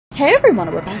Hey everyone,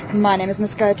 we're back. My name is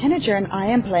MissScarletTanager and I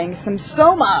am playing some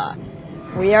SOMA.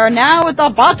 We are now at the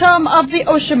bottom of the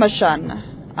ocean.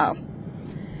 Oh.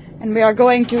 And we are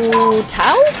going to Tau?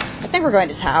 I think we're going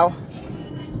to Tau.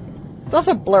 It's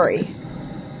also blurry.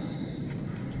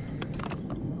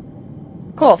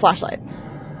 Cool, flashlight.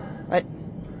 What?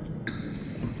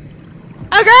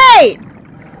 Oh great!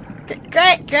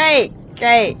 Great.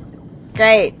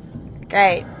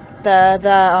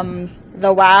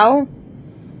 The WoW?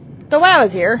 The WoW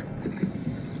is here.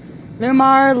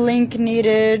 Lumar, link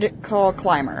needed, call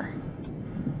climber.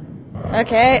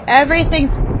 Okay,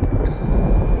 everything's...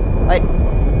 Wait.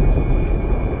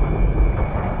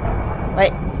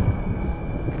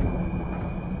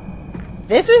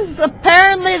 This is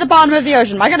apparently the bottom of the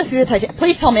ocean. Am I gonna see the Titanic?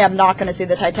 Please tell me I'm not gonna see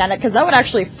the Titanic, because that would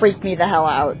actually freak me the hell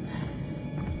out.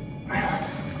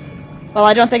 Well,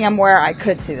 I don't think I'm where I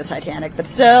could see the Titanic, but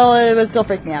still, it would still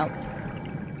freak me out.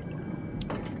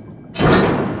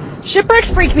 Shipwrecks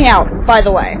freak me out, by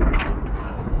the way.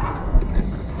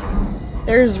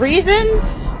 There's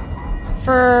reasons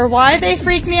for why they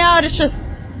freak me out. It's just,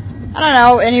 I don't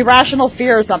know, an irrational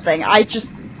fear or something. I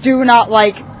just do not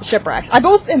like shipwrecks. I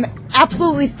both am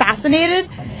absolutely fascinated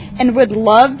and would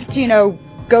love to, you know,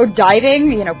 go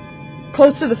diving, you know,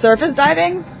 close to the surface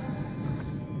diving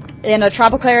in a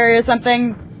tropical area or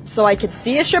something so I could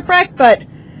see a shipwreck, but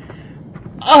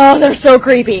oh, they're so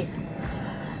creepy.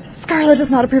 Scarlet does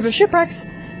not approve of shipwrecks.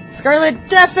 Scarlet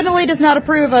definitely does not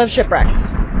approve of shipwrecks.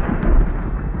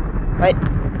 Wait.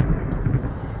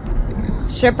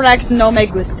 Shipwrecks no me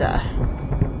gusta.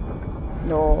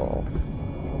 No.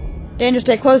 Danger,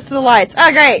 stay close to the lights.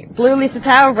 Ah, great! Blue leads to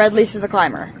Tau, red leads to the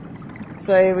climber.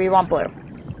 So we want blue.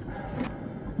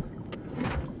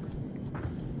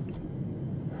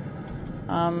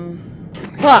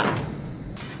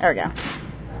 There we go.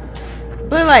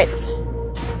 Blue lights.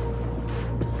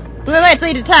 Blue lights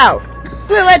lead to Tau.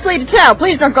 Blue lights lead to Tau.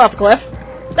 Please don't go off a cliff.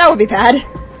 That would be bad.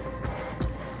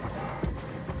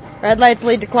 Red lights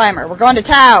lead to climber. We're going to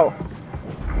Tau.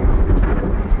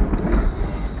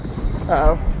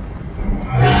 Uh-oh.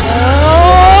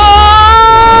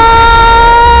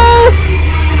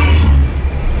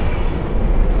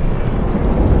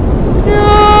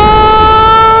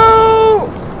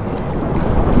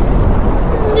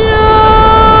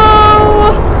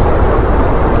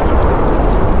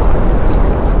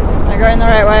 Going the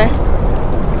right way.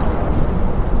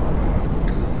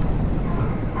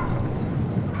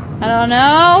 I don't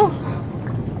know,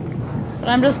 but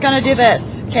I'm just gonna do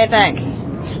this. Okay, thanks.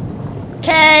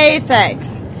 Okay,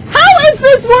 thanks. How is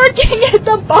this working at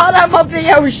the bottom of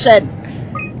the ocean?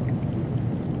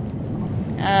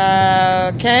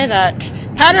 Okay, that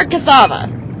powdered cassava.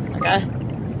 Okay.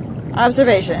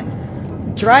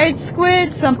 Observation. Dried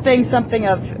squid, something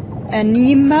of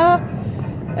anema.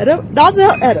 Not so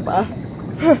enema.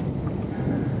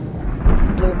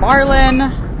 Blue marlin.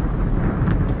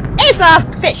 It's a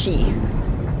fishy.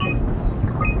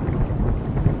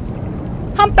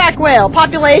 Humpback whale.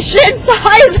 Population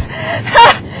size.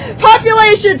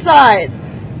 Population size.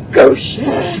 Goosh.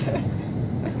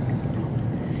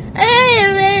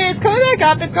 Hey, it's coming back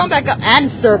up. It's going back up. And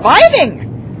surviving.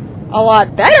 A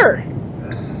lot better.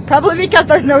 Probably because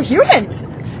there's no humans.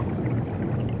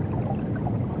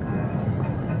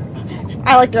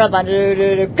 I like the red line.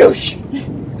 Goosh!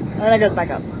 And then it goes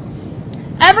back up.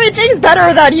 Everything's better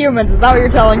without humans, is that what you're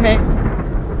telling me?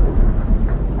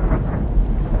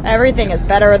 Everything is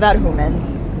better without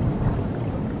humans.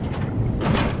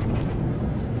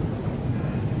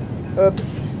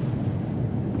 Oops.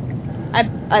 I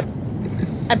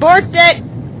borked it!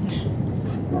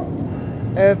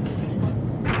 Oops.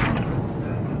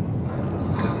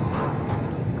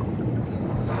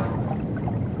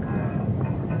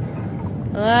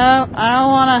 Well, I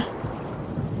don't wanna...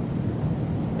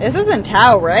 This isn't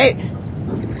Tau, right?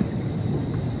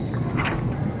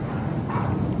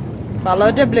 Follow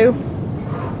the blue.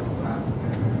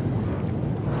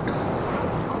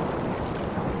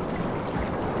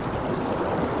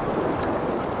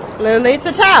 Blue leads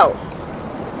to Tau.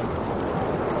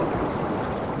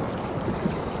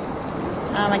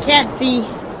 I can't see.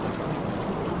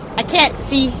 I can't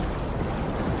see.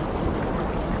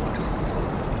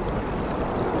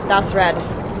 That's red.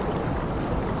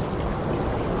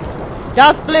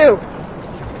 That's blue.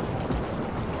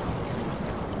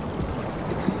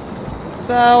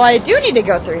 So I do need to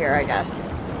go through here, I guess.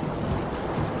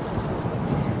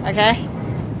 Okay.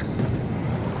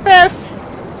 Biff.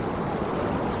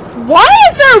 Why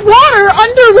is there water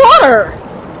underwater?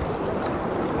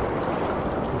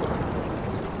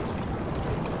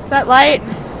 Is that light?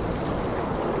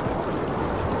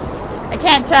 I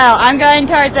can't tell. I'm going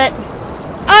towards it.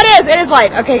 Oh, it is! It is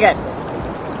light. Okay, good.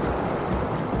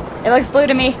 It looks blue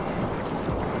to me.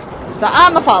 So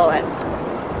I'm gonna follow it.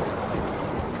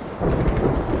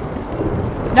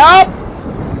 Nope!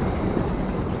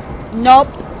 Nope.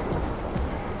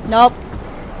 Nope.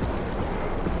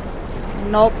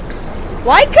 Nope.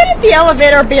 Why couldn't the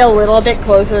elevator be a little bit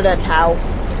closer to Tau?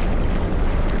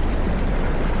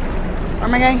 Where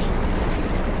am I going?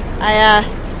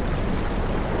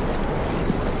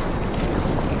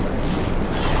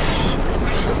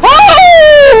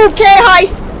 Oh! Okay, hi!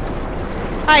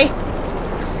 Hi.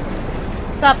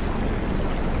 What's up?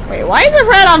 Wait, why is it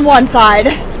red on one side?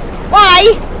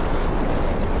 Why?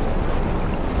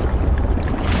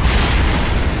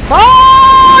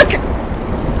 Fuck!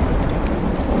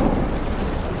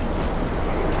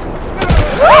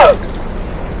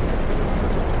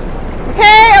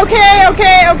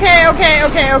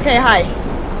 Okay, hi.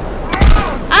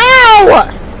 Ow!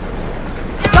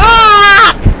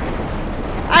 Stop!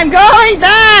 I'm going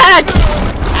back!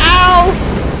 Ow!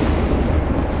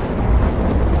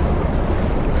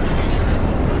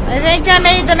 I think I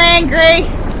made them angry.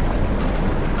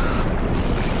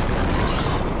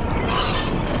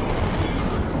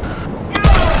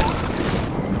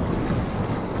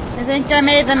 I think I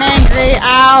made them angry.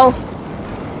 Ow!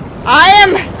 I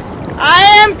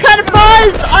am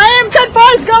confused! I am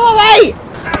confused! Go away!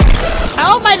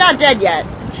 How am I not dead yet?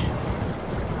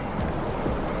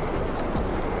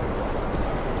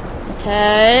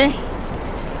 Okay.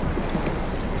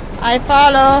 I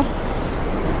follow.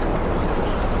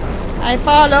 I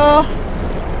follow.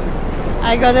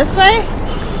 I go this way.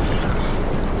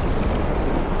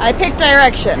 I pick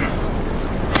direction.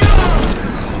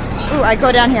 Ooh, I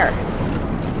go down here.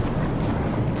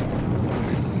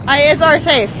 I is our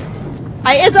safe.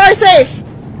 I is our safe.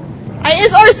 I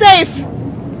is our safe.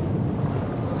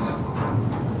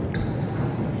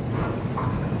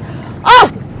 Oh!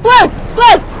 Blue!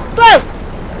 Blue! Blue!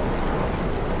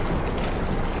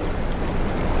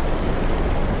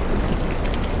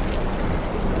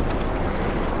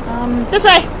 This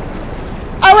way!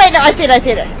 Oh wait, no, I see it, I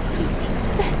see it.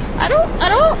 I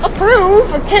don't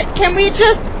approve. Can we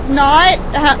just not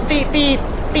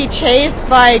be chased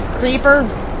by creeper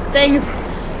things?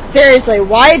 Seriously,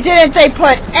 why didn't they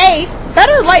put A,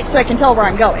 better light so I can tell where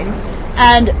I'm going,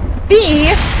 and B,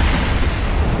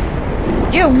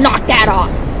 you knock that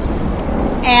off,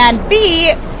 and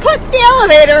B, put the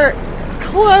elevator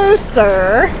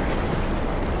closer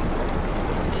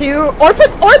to, or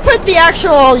put the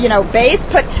actual, you know, base,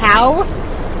 put Tau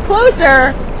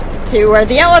closer to where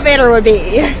the elevator would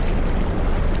be.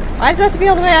 Why does that have to be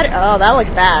all the way out? Oh, that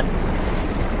looks bad.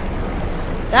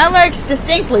 That looks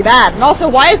distinctly bad. And also,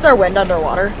 why is there wind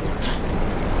underwater?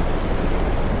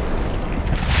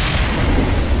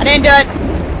 I didn't do it.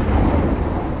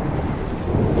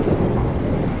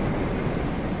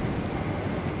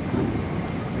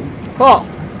 Cool.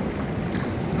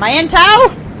 Am I in Tau?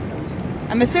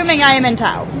 I'm assuming I am in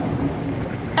Tau.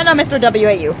 Hello, Mr.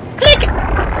 WAU. Click!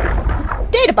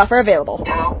 Data buffer available.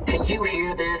 Tau, can you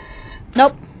hear this?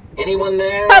 Nope. Anyone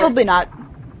there? Probably not.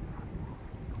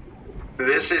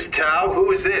 This is Tau.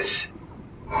 Who is this?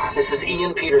 This is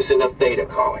Ian Peterson of Theta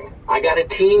calling. I got a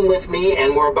team with me,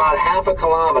 and we're about half a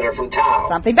kilometer from Tau.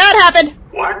 Something bad happened.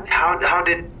 What? How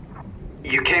did...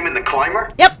 You came in the climber?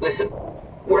 Yep. Listen,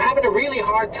 we're having a really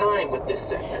hard time with this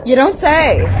sector. You don't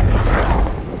say.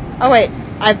 Oh wait,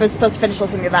 I was supposed to finish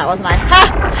listening to that, wasn't I?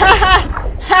 Ha! Ha ha!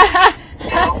 Ha ha!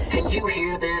 Tau, can you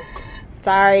hear this?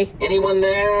 Sorry. Anyone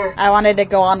there? I wanted to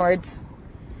go onwards.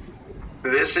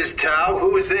 This is Tau.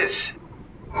 Who is this?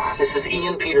 This is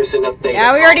Ian Peterson of Theta.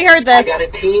 Yeah, we already heard this. I got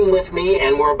a team with me,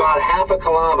 and we're about half a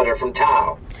kilometer from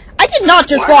Tau. I did not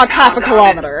just What? walk half a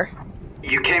kilometer.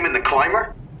 You came in the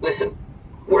climber? Listen,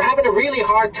 we're having a really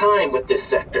hard time with this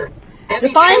sector. Heavy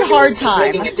Define hard turbulence time.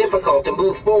 is making it difficult to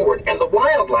move forward, and the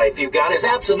wildlife you got is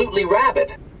absolutely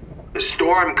rabid. The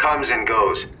storm comes and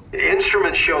goes. The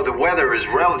instruments show the weather is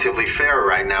relatively fair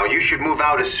right now. You should move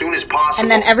out as soon as possible. And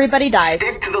then everybody dies.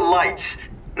 Stick to the lights.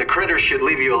 The critters should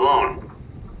leave you alone.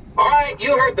 All right,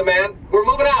 you heard the man. We're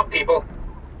moving out, people.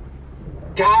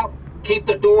 Tau, keep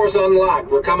the doors unlocked.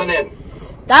 We're coming in.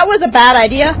 That was a bad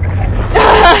idea.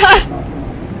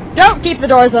 Don't keep the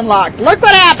doors unlocked. Look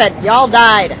what happened. Y'all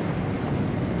died.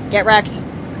 Get wrecked.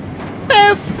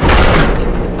 Poof.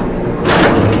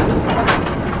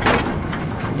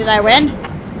 Did I win?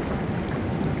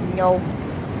 No.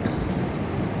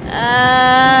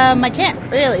 I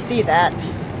can't really see that.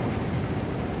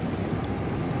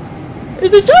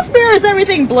 Is it just me or is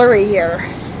everything blurry here?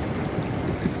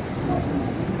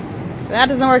 That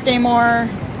doesn't work anymore.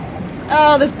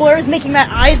 Oh, this blur is making my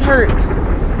eyes hurt.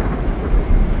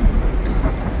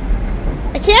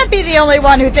 I can't be the only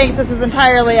one who thinks this is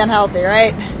entirely unhealthy,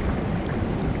 right?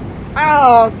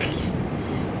 Oh,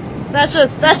 that's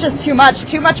just too much.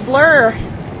 Too much blur.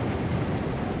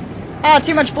 Ah,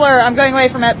 too much blur. I'm going away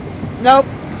from it. Nope.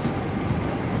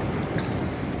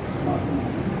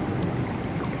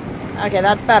 Okay,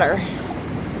 that's better.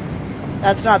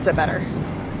 That's not so better.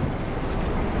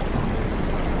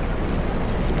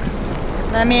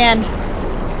 Let me in.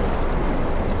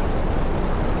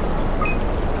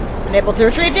 Unable to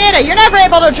retrieve data. You're never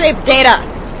able to retrieve data.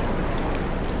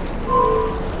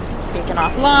 Beacon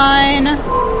offline.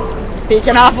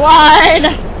 Beacon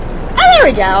offline. Oh, there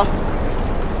we go.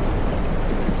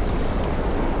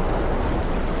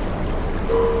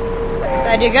 Did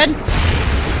I do good?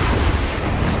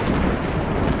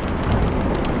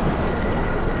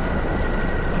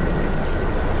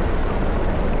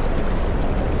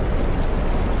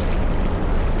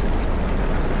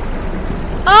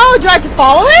 Oh, do I have to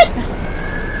follow it?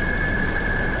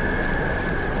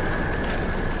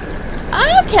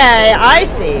 Okay, I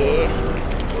see.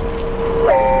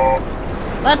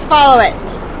 Let's follow it.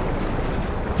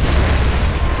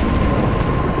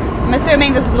 I'm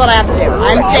assuming this is what I have to do.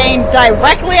 I'm staying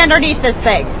directly underneath this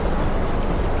thing.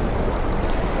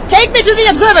 Take me to the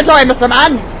observatory, Mr.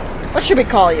 Man! What should we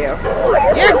call you?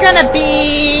 You're gonna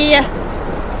be...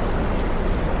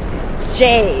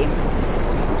 James.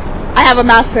 I have a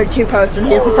Mass Effect 2 poster, and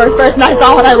he's the first person I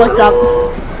saw when I looked up.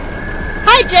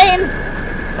 Hi, James!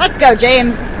 Let's go,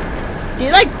 James. Do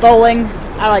you like bowling?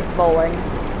 I like bowling.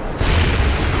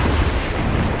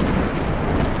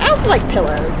 I also like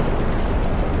pillows.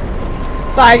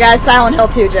 Sorry, guys, Silent Hill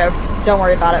 2 jokes. Don't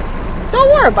worry about it.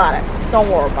 Don't worry about it. Don't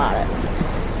worry about it.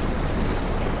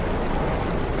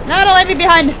 No, don't leave me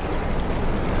behind.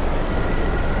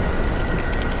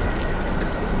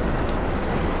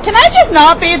 Can I just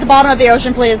not be at the bottom of the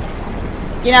ocean, please?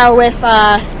 You know, with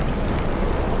all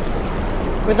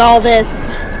this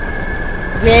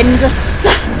wind.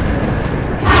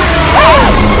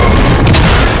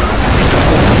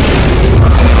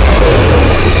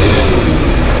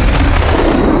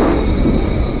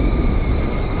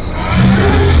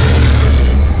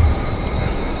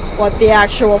 What the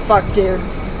actual fuck, dude?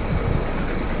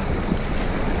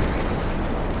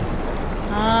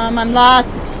 I'm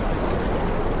lost.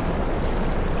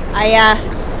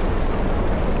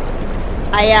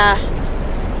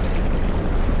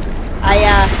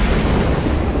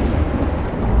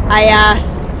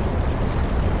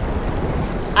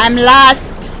 I'm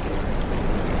lost.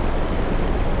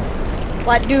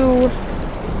 What do-y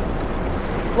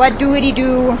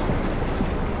do?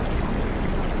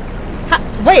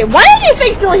 Wait, why are these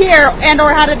things still here? And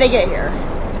or how did they get here?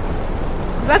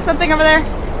 Is that something over there?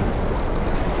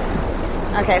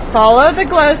 Okay, follow the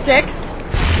glow sticks.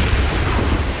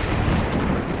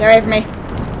 Stay away from me.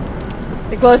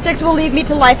 The glow sticks will lead me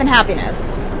to life and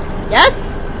happiness.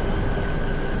 Yes?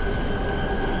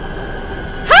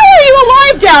 How are you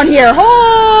alive down here?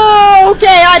 Oh,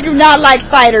 okay, I do not like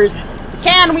spiders.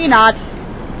 Can we not?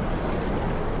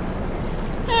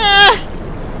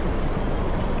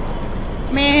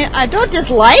 I mean, I don't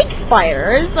dislike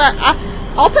spiders.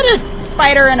 I'll put a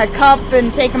spider in a cup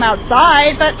and take him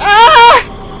outside, but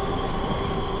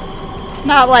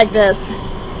not like this.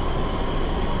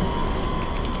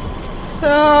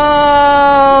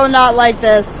 So not like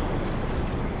this.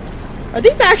 Are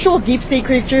these actual deep sea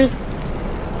creatures?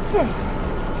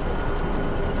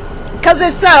 Because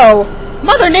if so,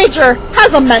 Mother Nature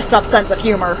has a messed up sense of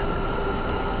humor.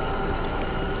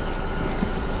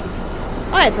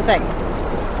 Oh, it's a thing.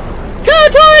 Go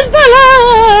towards the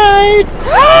lights!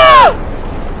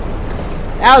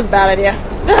 That was a bad idea.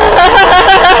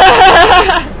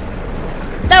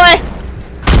 That way!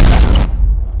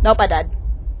 Nope, I died.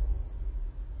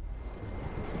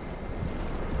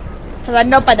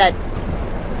 Nope, I died.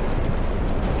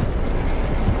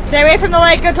 Stay away from the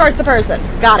light, go towards the person.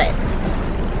 Got it.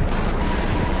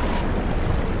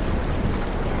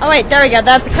 Oh wait, there we go,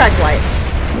 that's the correct light.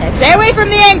 Okay, stay away from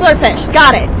the anglerfish.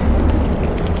 Got it.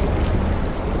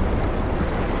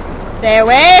 Stay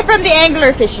away from the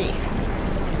anglerfishy.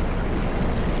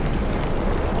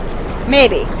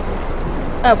 Maybe.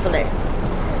 Hopefully.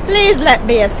 Please let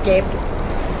me escape.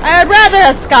 I would rather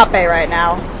escape right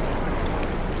now.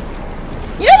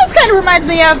 You know, this kind of reminds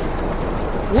me of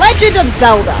Legend of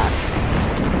Zelda.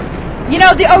 You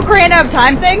know, the Ocarina of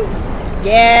Time thing?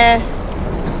 Yeah.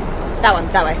 That one,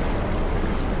 that way.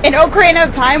 In Ocarina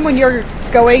of Time, when you're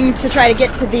going to try to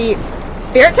get to the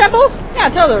Spirit Temple? Yeah,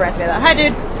 it totally reminds me of that. Hi,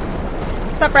 dude.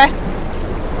 What's up, bruh?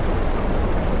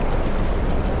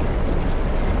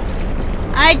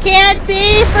 I can't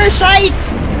see for shite!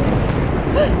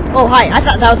 Oh, hi. I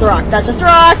thought that was a rock. That's just a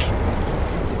rock.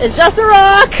 It's just a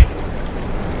rock.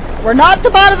 We're not at the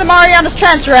bottom of the Marianas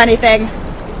Trench or anything.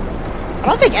 I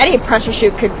don't think any pressure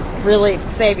chute could really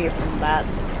save you from that.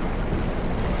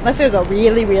 Unless it was a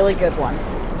really, really good one.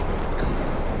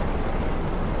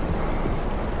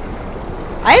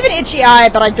 I have an itchy eye,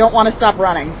 but I don't want to stop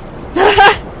running.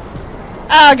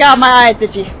 Oh god, my eye is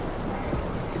itchy.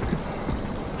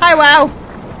 Hi, Wow.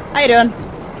 How you doing?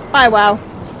 Bye, Wow.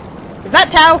 Is that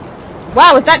Tao?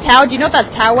 Wow, is that Tao? Do you know if that's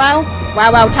Tao, Wow?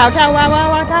 Wow, Wow, Tao, Tao, Wow, Wow,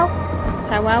 Wow, Tao?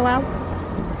 Tao, Wow, Wow?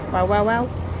 Wow, Wow, Wow?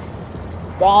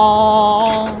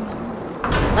 Wong.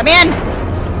 Let me in!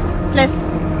 Please.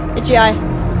 Itchy eye.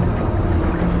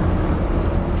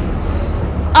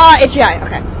 Itchy eye.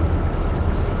 Okay.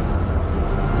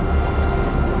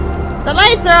 The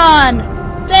lights are on!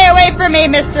 Stay away from me,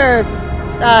 Mr.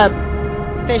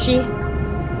 Fishy.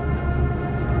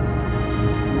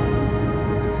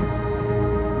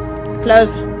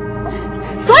 Close.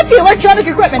 Select the electronic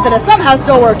equipment that is somehow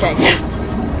still working.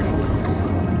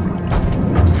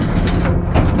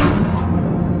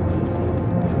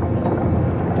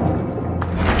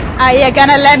 Are you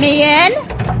gonna let me in?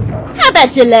 How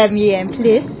about you let me in,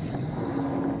 please?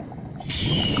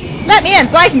 Let me in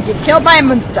so I can get killed by a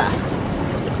monster.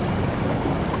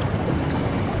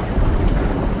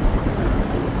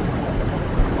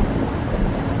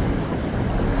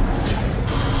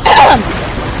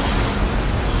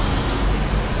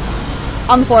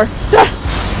 On the floor.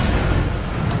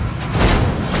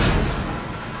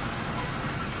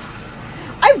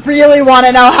 I really want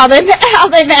to know how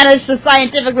they managed to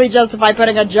scientifically justify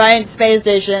putting a giant space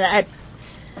station at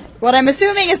what I'm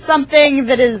assuming is something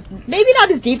that is maybe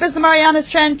not as deep as the Marianas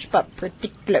Trench, but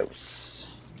pretty close.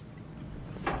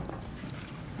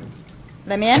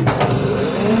 Let me in.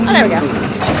 Oh, there we go.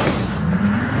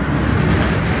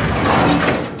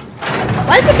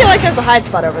 Why does it feel like there's a hide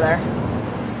spot over there?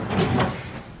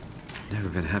 Never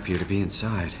been happier to be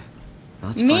inside.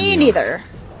 Me neither.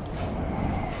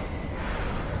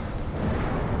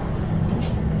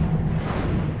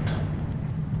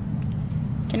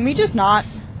 Can we just not?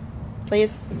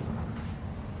 Please?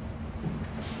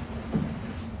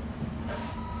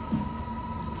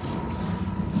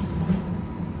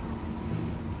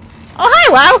 Oh,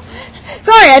 hi, Wow!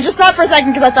 Sorry, I just stopped for a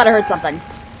second because I thought I heard something.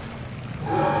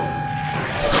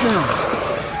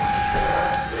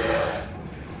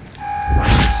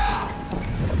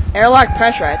 Airlock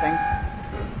pressurizing.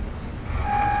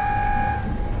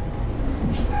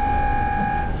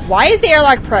 Why is the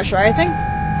airlock pressurizing?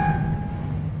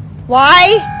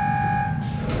 Why?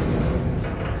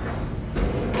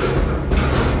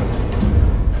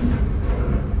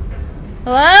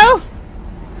 Hello?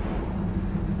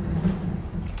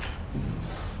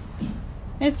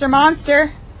 Mr.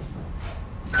 Monster.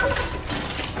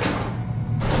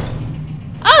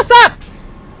 Oh, sup?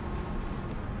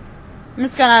 I'm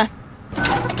just gonna...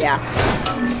 Yeah.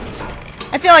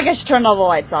 I feel like I should turn all the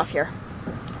lights off here.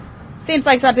 Seems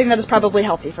like something that is probably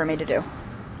healthy for me to do.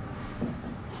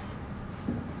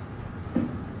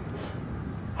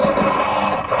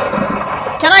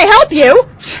 Can I help you?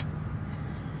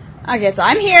 Okay, so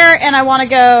I'm here and I want to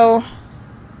go...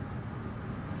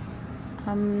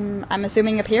 I'm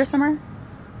assuming up here somewhere?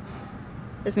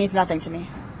 This means nothing to me.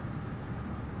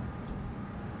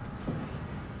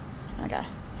 Okay.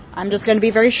 I'm just going to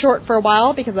be very short for a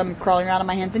while because I'm crawling around on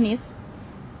my hands and knees.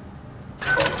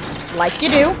 Like you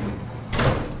do.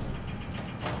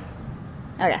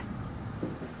 Okay.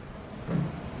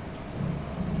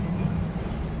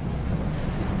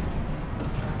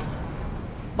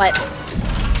 What?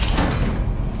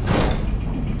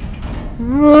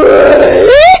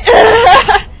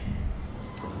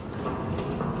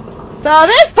 So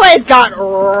this place got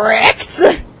wrecked!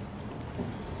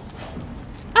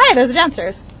 Hi, those are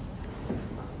downstairs.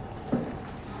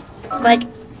 Like...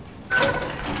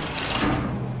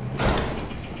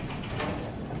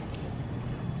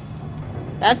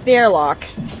 That's the airlock.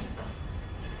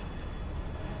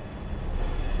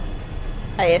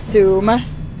 I assume. I'm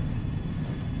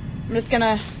just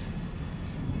gonna...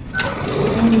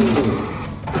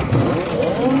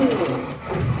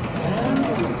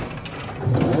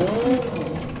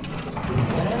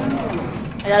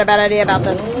 I got a bad idea about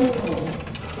this.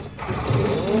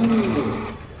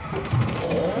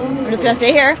 I'm just gonna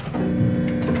stay here.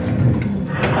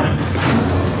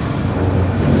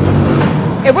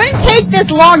 It wouldn't take this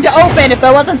long to open if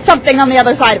there wasn't something on the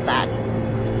other side of that.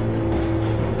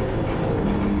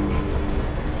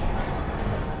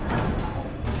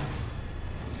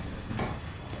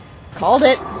 Called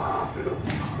it.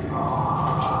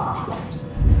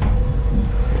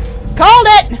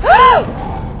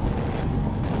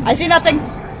 I see nothing.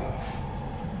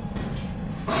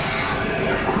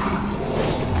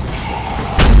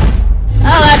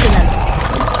 Oh, that's an enemy.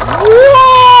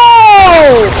 Whoa!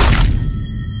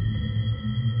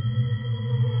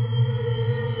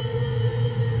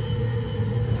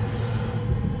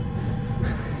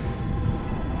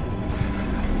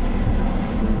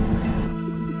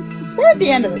 We're at the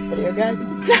end of this video, guys.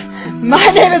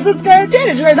 My name is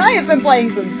MissScarletTanager, and I have been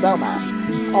playing some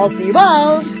SOMA. I'll see you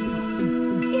all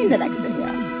in the next video.